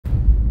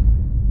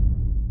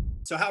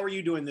So how are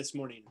you doing this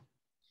morning?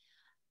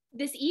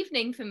 This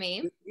evening for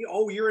me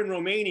Oh, you're in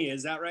Romania,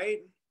 is that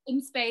right?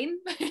 in Spain,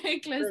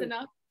 close Great.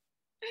 enough.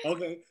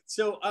 Okay.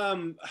 So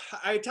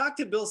I talked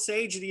to Bill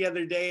Sage the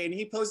other day and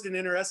he posed an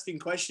interesting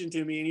question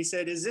to me and he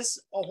said, is this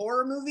a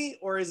horror movie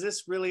or is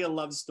this really a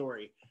love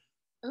story?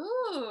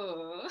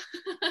 Ooh.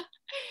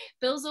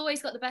 Bill's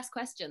always got the best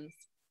questions.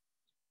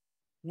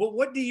 Well,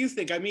 what do you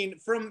think? I mean,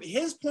 from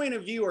his point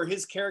of view or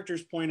his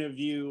character's point of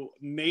view,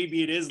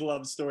 maybe it is a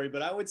love story,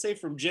 but I would say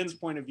from Jen's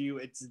point of view,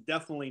 it's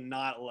definitely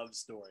not a love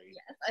story.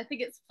 Yes, I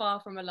think it's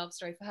far from a love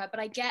story for her, but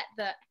I get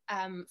that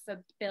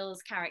for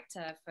Bill's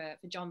character, for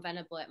John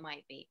Venable, it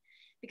might be.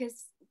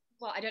 Because,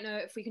 well, I don't know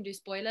if we can do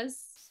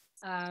spoilers.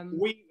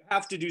 We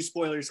have to do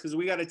spoilers because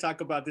we got to talk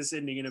about this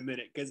ending in a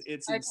minute because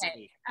it's Okay.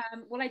 insane.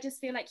 Well, I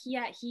just feel like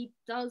he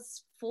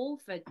does fall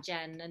for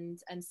Jen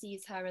and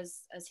sees her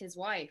as his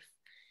wife,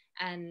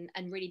 and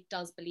really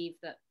does believe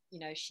that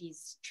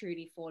she's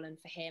truly fallen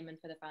for him and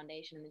for the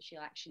foundation, and that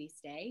she'll actually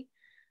stay.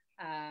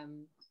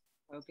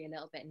 Probably a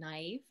little bit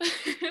naive,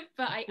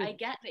 but I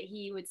get that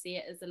he would see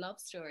it as a love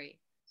story.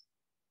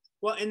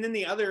 Well, and then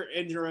the other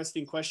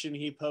interesting question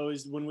he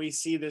posed when we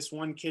see this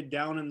one kid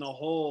down in the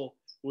hole,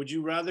 would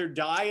you rather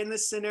die in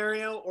this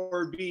scenario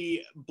or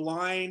be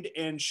blind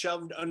and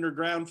shoved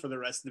underground for the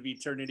rest of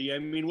eternity? I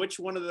mean, which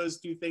one of those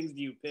two things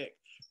do you pick?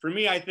 For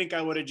me, I think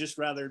I would have just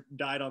rather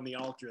died on the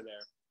altar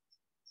there.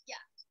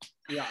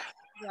 Yeah,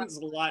 it's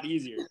a lot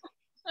easier.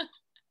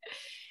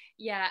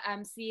 Yeah,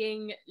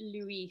 seeing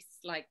Luis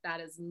like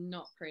that is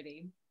not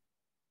pretty.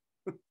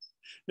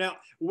 Now,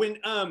 when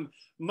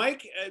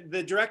Mike,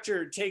 the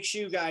director, takes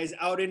you guys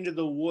out into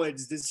the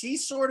woods, does he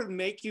sort of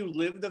make you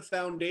live the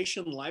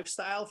foundation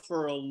lifestyle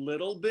for a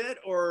little bit,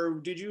 or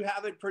did you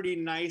have it pretty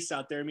nice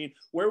out there? I mean,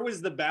 where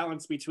was the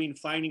balance between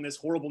finding this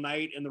horrible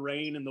night in the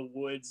rain in the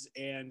woods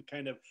and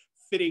kind of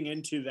fitting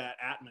into that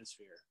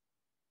atmosphere?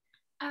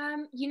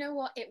 You know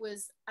what? It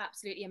was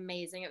absolutely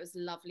amazing. It was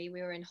lovely.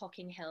 We were in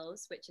Hocking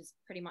Hills, which is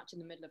pretty much in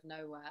the middle of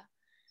nowhere.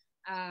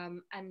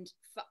 And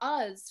for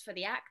us, for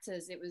the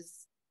actors, it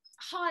was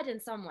hard in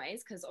some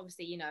ways because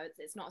obviously,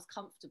 it's not as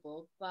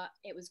comfortable, but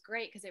it was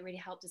great because it really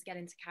helped us get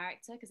into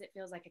character because it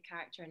feels like a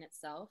character in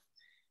itself,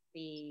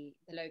 the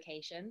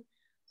location.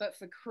 But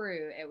for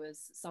crew, it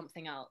was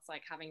something else,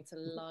 like having to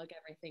lug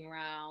everything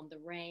around,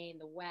 the rain,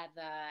 the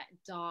weather,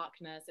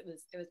 darkness. It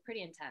was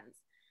pretty intense.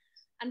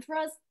 And for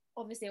us,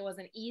 obviously it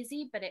wasn't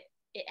easy, but it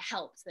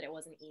helped that it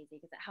wasn't easy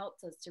because it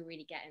helped us to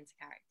really get into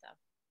character.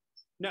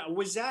 Now,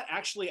 was that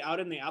actually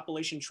out in the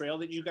Appalachian Trail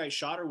that you guys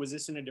shot, or was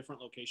this in a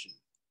different location?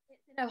 It's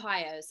in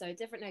Ohio, so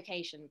different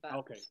location, but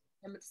Okay.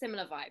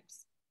 similar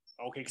vibes.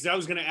 Okay, because I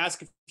was going to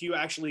ask if you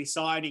actually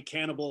saw any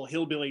cannibal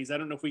hillbillies. I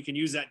don't know if we can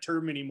use that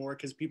term anymore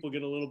because people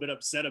get a little bit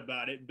upset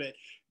about it. But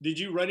did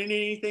you run into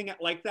anything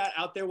like that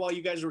out there while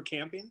you guys were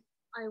camping?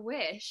 I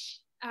wish.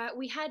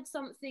 We had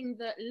something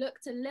that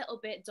looked a little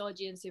bit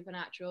dodgy and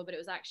supernatural, but it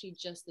was actually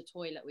just the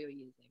toilet we were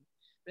using.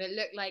 But it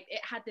looked like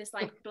it had this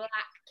like black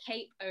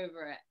cape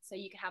over it, so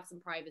you could have some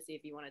privacy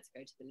if you wanted to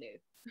go to the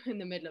loo in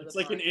the middle of It's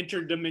the like an forest.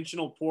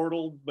 interdimensional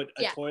portal, but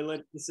a Yeah, toilet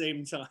at the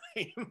same time.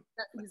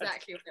 that's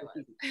exactly what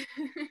it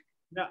was.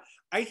 Now,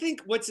 I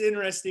think what's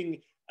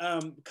interesting,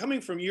 coming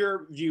from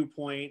your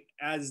viewpoint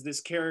as this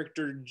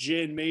character,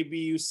 Jin, maybe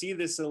you see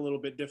this a little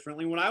bit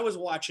differently. When I was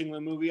watching the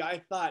movie,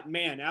 I thought,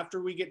 man,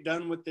 after we get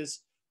done with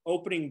this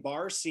opening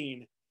bar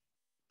scene,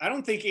 I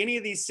don't think any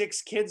of these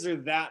six kids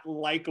are that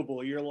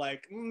likable. You're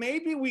like,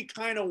 maybe we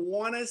kind of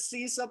want to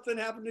see something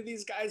happen to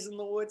these guys in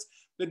the woods.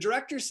 The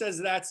director says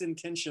that's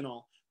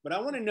intentional, but I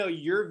want to know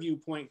your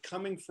viewpoint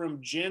coming from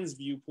Jen's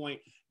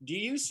viewpoint. Do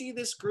you see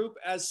this group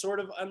as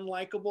sort of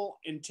unlikable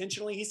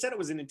intentionally? He said it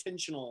was an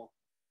intentional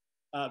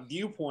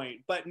viewpoint,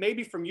 but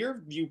maybe from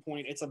your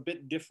viewpoint, it's a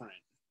bit different.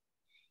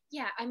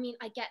 Yeah, I mean,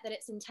 I get that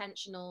it's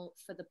intentional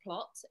for the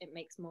plot. It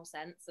makes more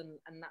sense,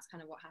 and that's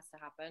kind of what has to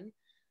happen.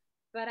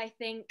 But I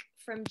think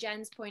from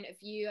Jen's point of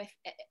view,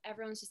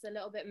 everyone's just a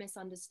little bit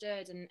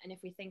misunderstood. And if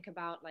we think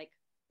about, like,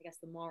 I guess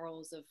the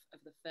morals of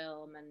the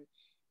film and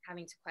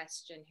having to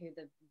question who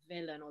the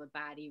villain or the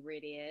baddie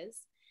really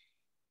is,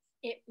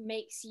 it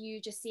makes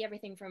you just see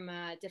everything from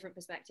a different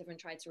perspective and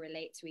try to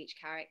relate to each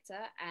character,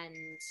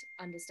 and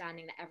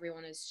understanding that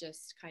everyone is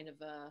just kind of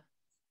a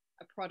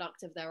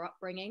product of their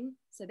upbringing.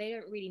 So they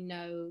don't really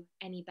know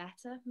any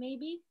better,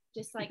 maybe.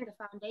 Just like the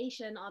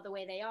foundation are the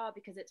way they are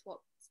because it's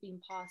what's been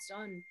passed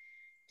on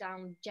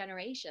down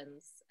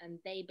generations, and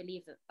they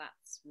believe that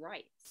that's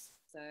right.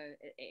 So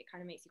it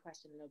kind of makes you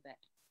question a little bit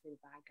who the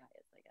bad guy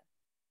is, I guess.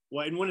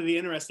 Well, and one of the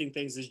interesting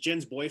things is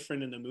Jen's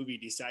boyfriend in the movie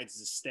decides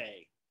to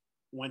stay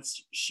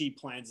once she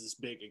plans this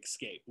big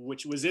escape,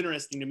 which was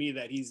interesting to me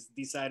that he's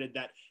decided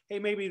that, hey,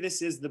 maybe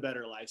this is the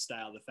better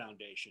lifestyle, the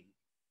foundation.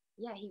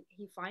 Yeah,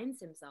 he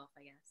finds himself,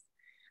 I guess.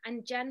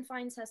 And Jen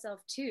finds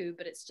herself too,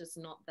 but it's just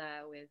not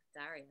there with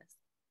Darius.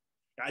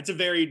 It's a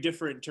very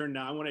different turn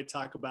now. I want to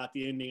talk about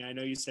the ending. I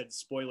know you said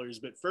spoilers,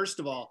 but first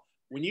of all,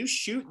 when you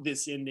shoot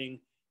this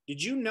ending,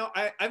 did you know?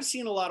 I've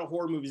seen a lot of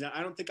horror movies, and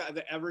I don't think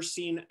I've ever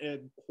seen a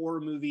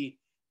horror movie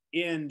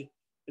end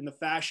in the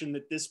fashion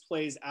that this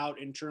plays out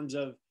in terms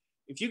of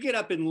if you get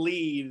up and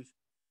leave,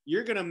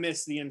 you're going to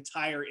miss the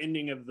entire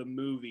ending of the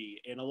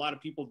movie. And a lot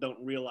of people don't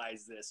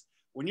realize this.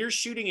 When you're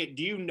shooting it,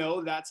 do you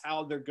know that's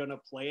how they're going to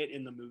play it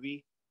in the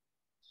movie?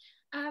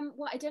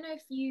 Well, I don't know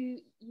if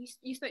you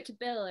spoke to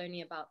Bill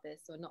only about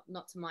this, or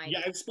not to Mike.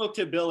 Yeah, I spoke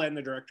to Bill and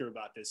the director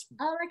about this.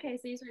 Oh, okay.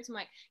 So you spoke to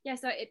Mike. Yeah.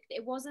 So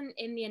it wasn't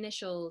in the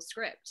initial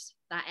script,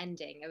 that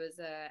ending. It was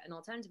an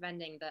alternative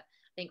ending that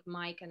I think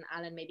Mike and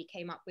Alan maybe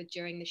came up with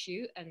during the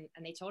shoot, and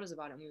they told us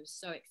about it, and we were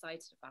so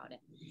excited about it.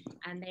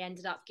 And they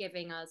ended up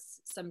giving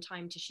us some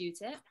time to shoot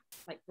it,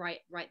 like right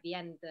at the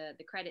end,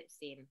 the credit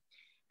scene.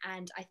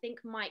 And I think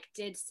Mike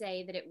did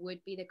say that it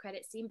would be the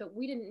credit scene, but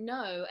we didn't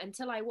know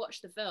until I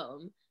watched the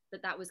film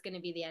that was going to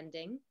be the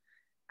ending,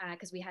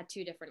 because we had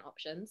two different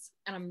options.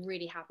 And I'm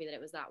really happy that it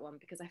was that one,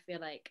 because I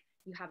feel like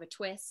you have a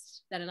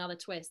twist, then another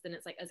twist, and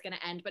it's like, it's going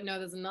to end, but no,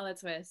 there's another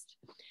twist.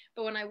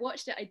 But when I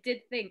watched it, I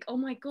did think, oh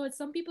my God,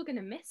 some people are going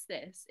to miss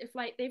this. If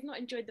like they've not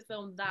enjoyed the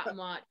film that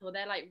much, or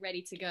they're like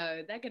ready to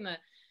go, they're going to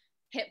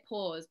hit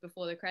pause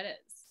before the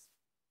credits.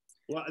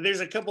 Well,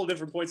 there's a couple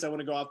different points I want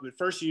to go off. But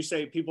first, you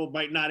say people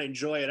might not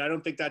enjoy it. I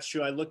don't think that's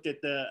true. I looked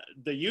at the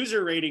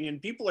user rating,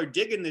 and people are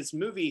digging this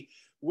movie,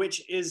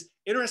 which is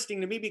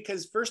interesting to me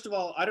because, first of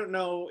all, I don't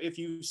know if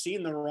you've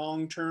seen the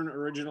Wrong Turn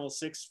original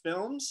 6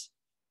 films.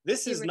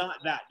 This is not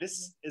that.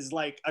 This is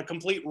like a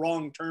complete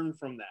wrong turn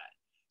from that.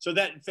 So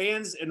that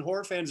fans and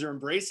horror fans are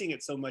embracing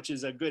it so much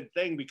is a good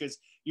thing, because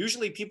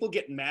usually people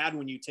get mad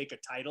when you take a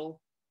title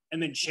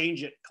and then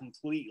change it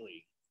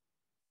completely.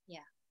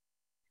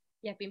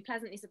 Yeah, I've been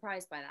pleasantly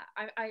surprised by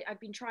that. I've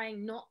been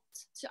trying not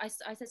to, I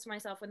said to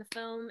myself, when the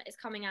film is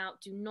coming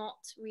out, do not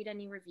read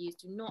any reviews,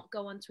 do not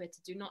go on Twitter,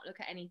 do not look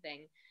at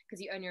anything,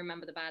 because you only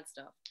remember the bad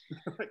stuff.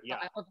 Yeah.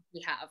 But I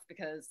obviously have,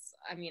 because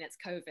I mean, it's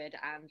COVID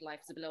and life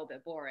is a little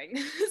bit boring.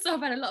 So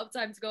I've had a lot of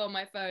time to go on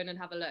my phone and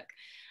have a look.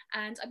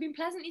 And I've been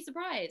pleasantly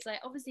surprised. Like,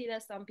 obviously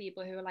there's some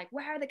people who are like,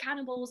 where are the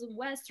cannibals and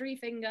where's Three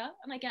Finger?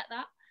 And I get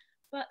that.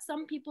 But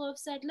some people have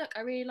said, look,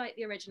 I really like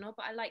the original,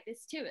 but I like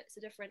this too. It's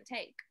a different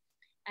take,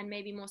 and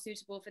maybe more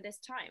suitable for this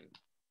time,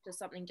 just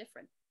something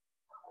different.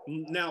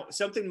 Now,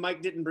 something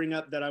Mike didn't bring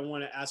up that I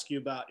want to ask you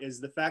about is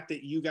the fact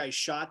that you guys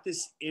shot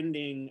this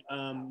ending,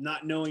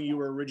 not knowing you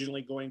were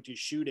originally going to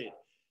shoot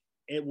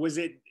it. Was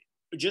it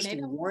just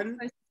maybe one? I'm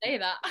supposed to say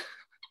that.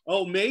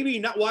 Oh, maybe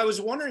not. Well, I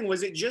was wondering,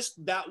 was it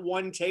just that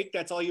one take?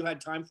 That's all you had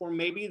time for?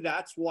 Maybe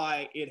that's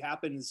why it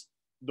happens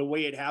the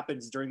way it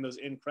happens during those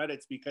end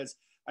credits, because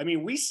I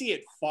mean, we see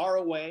it far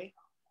away.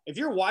 If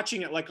you're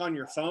watching it like on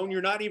your phone,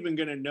 you're not even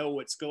going to know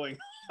what's going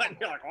on.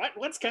 You're like,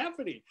 what's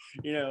happening?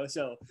 You know,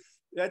 so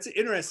that's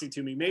interesting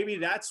to me. Maybe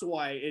that's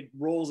why it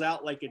rolls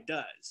out like it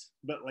does.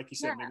 But like you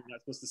said, maybe you're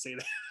not supposed to say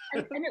that.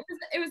 And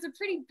it was a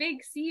pretty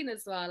big scene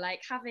as well,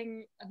 like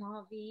having an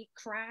RV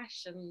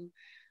crash, and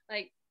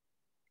like,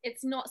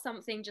 it's not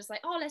something just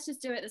like, oh, let's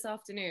just do it this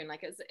afternoon.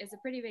 Like, it's a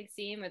pretty big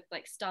scene with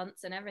like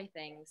stunts and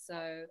everything.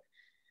 So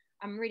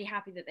I'm really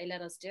happy that they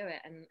let us do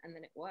it, and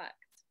then it worked.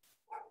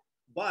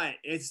 But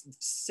it's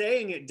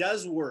saying it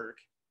does work.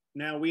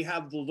 Now we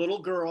have the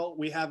little girl,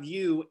 we have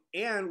you,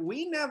 and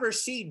we never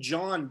see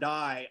John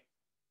die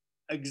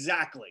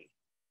exactly,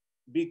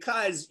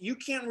 because you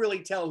can't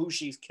really tell who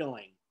she's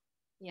killing.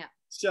 Yeah.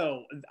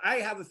 So I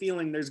have a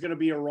feeling there's going to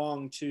be a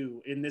wrong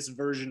 2 in this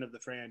version of the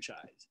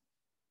franchise.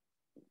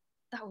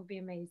 That would be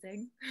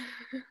amazing.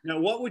 Now,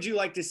 what would you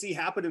like to see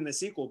happen in the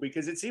sequel?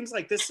 Because it seems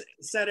like this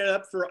set it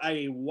up for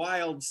a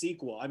wild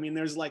sequel. I mean,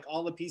 there's like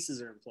all the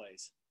pieces are in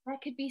place. There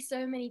could be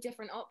so many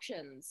different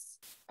options.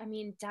 I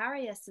mean,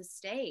 Darius has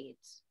stayed.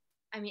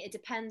 I mean, it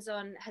depends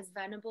on, has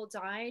Venable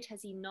died?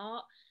 Has he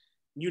not?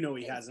 You know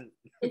he hasn't.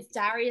 Is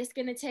Darius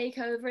going to take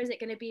over? Is it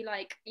going to be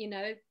like, you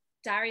know,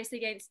 Darius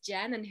against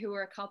Jen, and who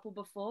were a couple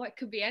before? It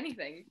could be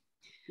anything.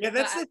 Yeah,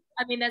 that's it.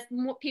 I mean, there's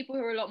more people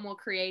who are a lot more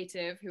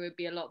creative, who would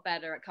be a lot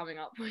better at coming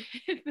up with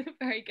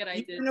very good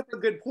ideas. You bring up a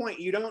good point.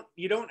 You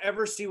don't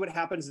ever see what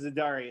happens to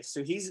Darius.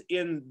 So he's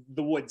in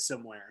the woods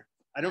somewhere.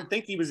 I don't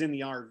think he was in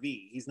the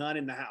RV. He's not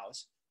in the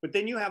house. But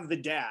then you have the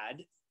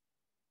dad.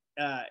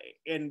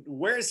 And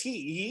where is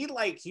he?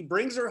 He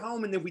brings her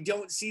home, and then we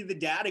don't see the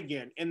dad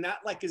again. And that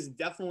like is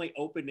definitely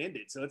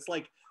open-ended. So it's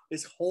like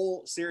this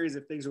whole series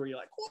of things where you're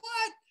like,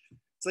 what?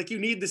 It's like you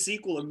need the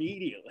sequel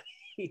immediately.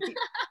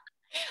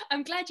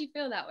 I'm glad you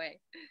feel that way.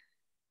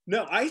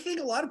 No, I think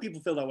a lot of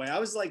people feel that way. I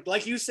was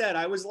like you said,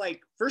 I was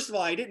like, first of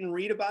all, I didn't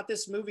read about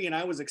this movie, and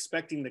I was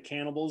expecting the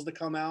cannibals to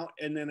come out.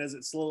 And then as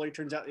it slowly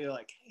turns out, you're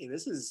like, hey,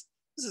 this is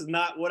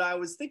not what I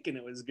was thinking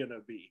it was going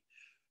to be.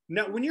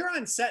 Now, when you're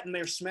on set and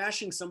they're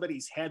smashing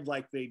somebody's head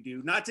like they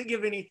do, not to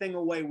give anything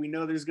away, we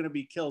know there's going to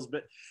be kills,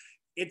 but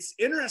it's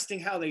interesting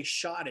how they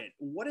shot it.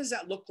 What does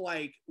that look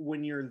like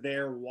when you're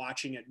there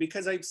watching it?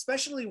 Because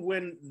especially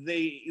when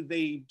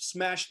they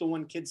smash the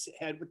one kid's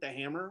head with the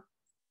hammer,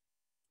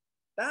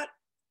 that,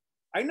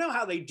 I know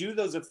how they do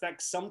those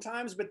effects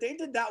sometimes, but they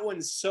did that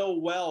one so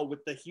well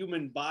with the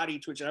human body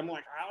twitch. I'm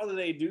like, how do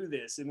they do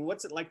this? And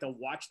what's it like to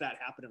watch that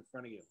happen in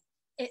front of you?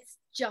 It's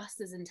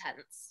just as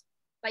intense.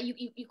 like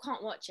you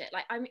can't watch it.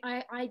 Like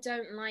I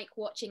don't like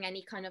watching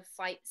any kind of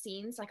fight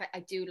scenes. Like I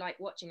do like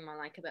watching them. I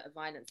like a bit of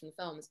violence in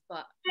films,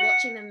 but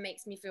watching them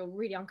makes me feel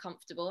really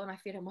uncomfortable, and I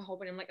feel in my whole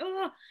body I'm like,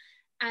 oh.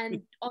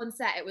 And on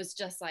set it was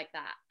just like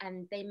that,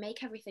 and they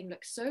make everything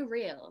look so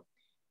real,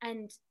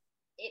 and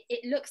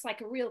it looks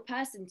like a real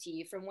person to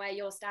you from where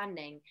you're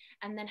standing,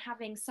 and then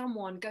having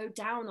someone go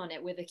down on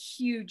it with a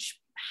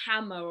huge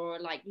hammer or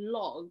like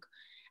log,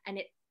 and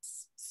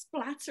it's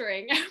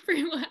splattering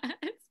everywhere.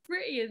 It's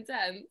pretty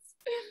intense.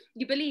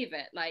 You believe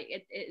it. Like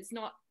it's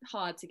not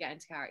hard to get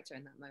into character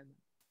in that moment.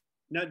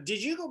 Now,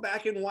 did you go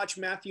back and watch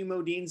Matthew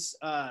Modine's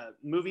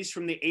movies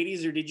from the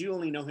 80s, or did you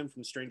only know him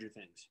from Stranger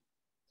Things?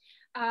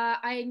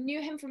 I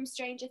knew him from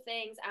Stranger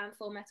Things and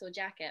Full Metal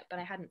Jacket, but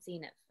I hadn't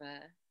seen it for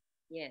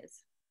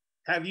years.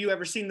 Have you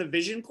ever seen the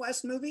Vision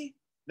Quest movie?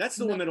 That's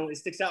the one that always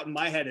sticks out in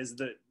my head as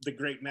the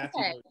great Matthew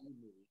Modine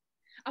movie.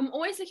 I'm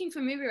always looking for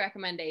movie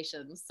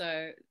recommendations.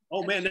 So.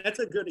 Oh man, that's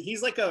a good.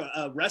 He's like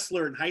a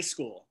wrestler in high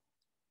school.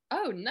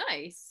 Oh,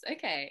 nice.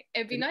 Okay,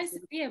 it'd be nice to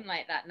see him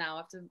like that now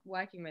after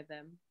working with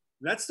him.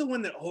 That's the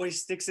one that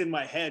always sticks in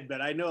my head,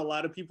 but I know a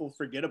lot of people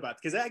forget about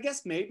because I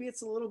guess maybe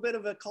it's a little bit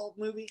of a cult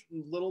movie,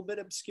 a little bit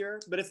obscure,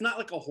 but it's not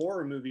like a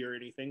horror movie or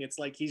anything. It's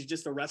like he's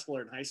just a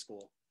wrestler in high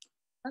school.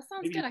 That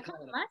sounds good. I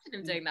can't imagine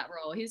him doing that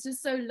role. He's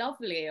just so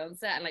lovely on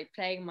set and like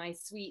playing my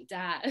sweet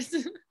dad.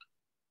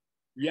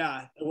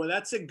 Yeah, well,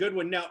 that's a good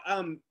one. Now,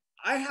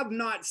 I have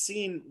not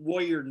seen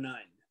Warrior Nun.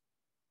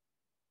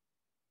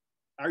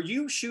 Are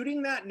you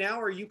shooting that now,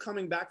 or are you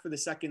coming back for the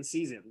second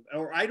season?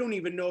 Or I don't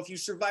even know if you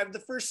survived the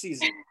first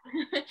season.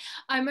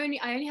 I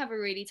only have a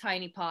really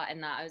tiny part in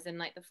that. I was in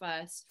like the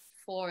first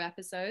 4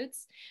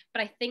 episodes,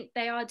 but I think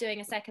they are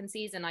doing a second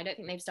season. I don't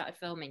think they've started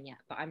filming yet,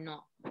 but I'm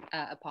not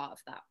a part of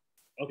that.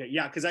 Okay,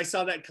 yeah, because I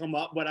saw that come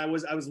up, but I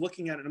was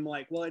looking at it and I'm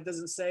like, well, it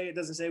doesn't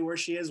say where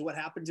she is, what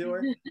happened to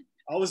her.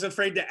 I was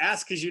afraid to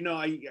ask because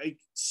I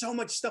so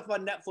much stuff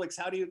on Netflix.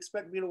 How do you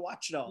expect me to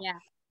watch it all? Yeah,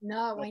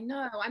 no, I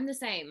know. I'm the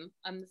same.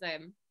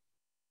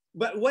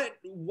 But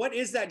what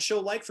is that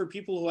show like for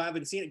people who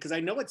haven't seen it? Because I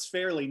know it's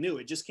fairly new.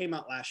 It just came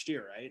out last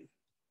year, right?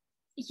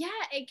 Yeah,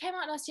 it came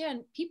out last year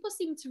and people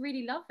seem to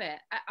really love it.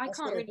 I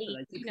can't really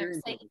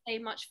say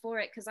much for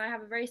it because I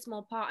have a very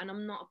small part and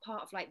I'm not a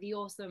part of like the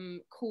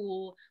awesome,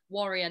 cool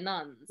warrior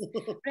nuns.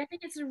 But I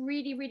think it's a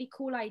really, really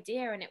cool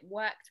idea and it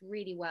worked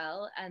really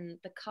well and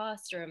the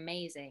cast are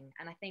amazing.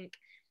 And I think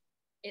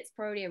it's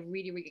probably a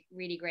really, really,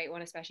 really great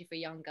one, especially for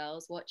young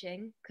girls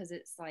watching because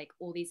it's like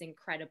all these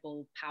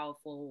incredible,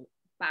 powerful,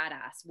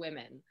 badass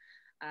women.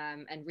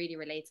 And really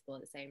relatable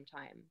at the same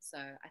time. So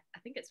I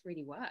think it's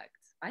really worked.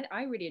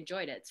 I really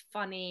enjoyed it. It's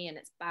funny and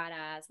it's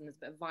badass and there's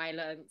a bit of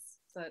violence.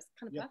 So it's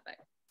kind of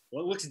perfect.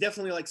 Well, it looks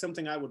definitely like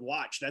something I would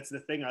watch. That's the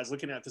thing I was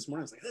looking at this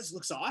morning. I was like, this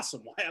looks awesome.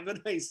 Why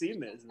haven't I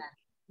seen this? Yeah,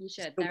 you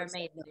should. They're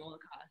amazing, all the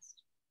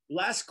cast.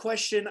 Last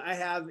question I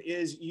have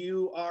is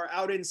you are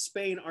out in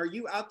Spain. Are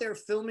you out there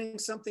filming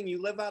something?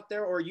 You live out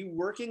there or are you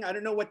working? I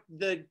don't know what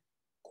the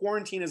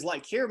quarantine is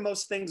like. Here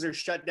most things are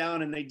shut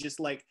down and they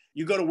just like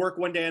you go to work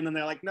one day and then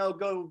they're like no,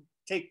 go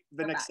take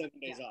the next 7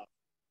 days off.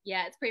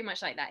 Yeah, it's pretty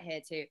much like that here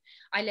too.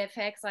 I live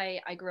here because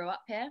I grew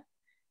up here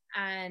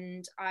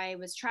and I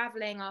was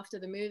traveling after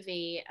the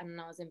movie and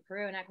I was in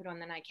Peru and Ecuador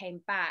and then I came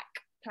back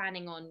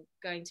planning on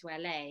going to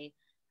LA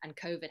and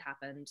COVID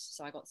happened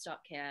so I got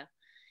stuck here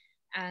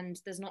and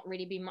there's not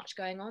really been much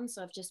going on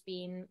so I've just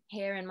been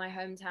here in my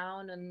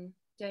hometown and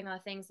doing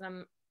other things and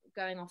I'm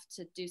going off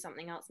to do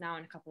something else now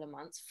in a couple of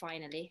months,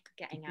 finally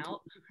getting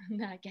out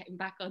getting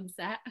back on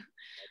set.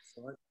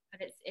 Excellent.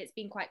 But it's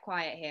been quite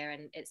quiet here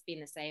and it's been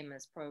the same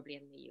as probably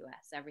in the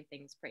US.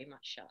 Everything's pretty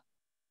much shut.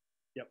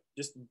 Yep,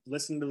 just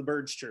listen to the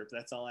birds chirp.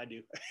 That's all I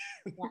do.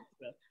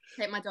 Yeah.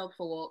 Take my dog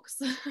for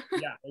walks.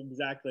 Yeah,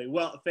 exactly.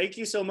 Well, thank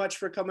you so much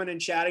for coming and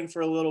chatting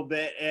for a little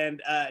bit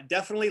and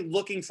definitely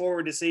looking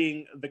forward to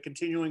seeing the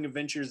continuing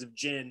adventures of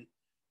Jin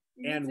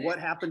and what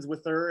happens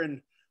with her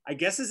and I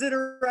guess is it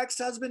her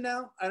ex-husband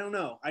now? I don't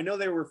know. I know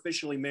they were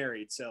officially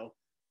married, so.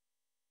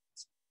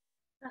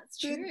 That's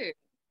true.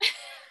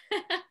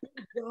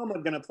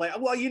 Drama gonna play.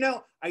 Well,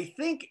 I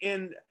think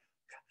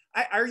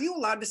are you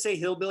allowed to say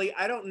hillbilly?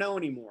 I don't know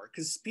anymore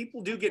because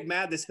people do get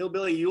mad. This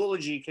hillbilly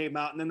eulogy came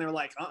out, and then they're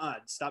like,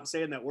 stop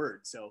saying that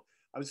word. So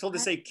I was told to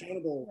say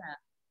cannibal.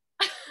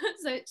 Yeah.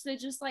 so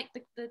just like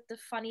the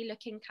funny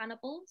looking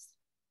cannibals.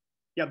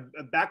 Yeah,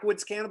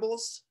 backwoods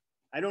cannibals.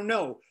 I don't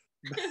know.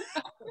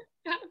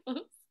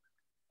 Cannibals.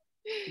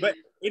 But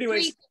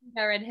anyways,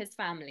 her and his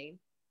family.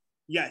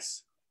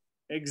 Yes,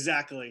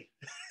 exactly.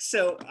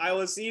 So I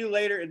will see you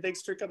later, and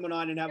thanks for coming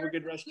on, and have a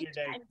good rest of your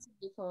day.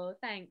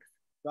 Thanks.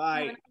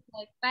 Bye.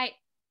 Bye.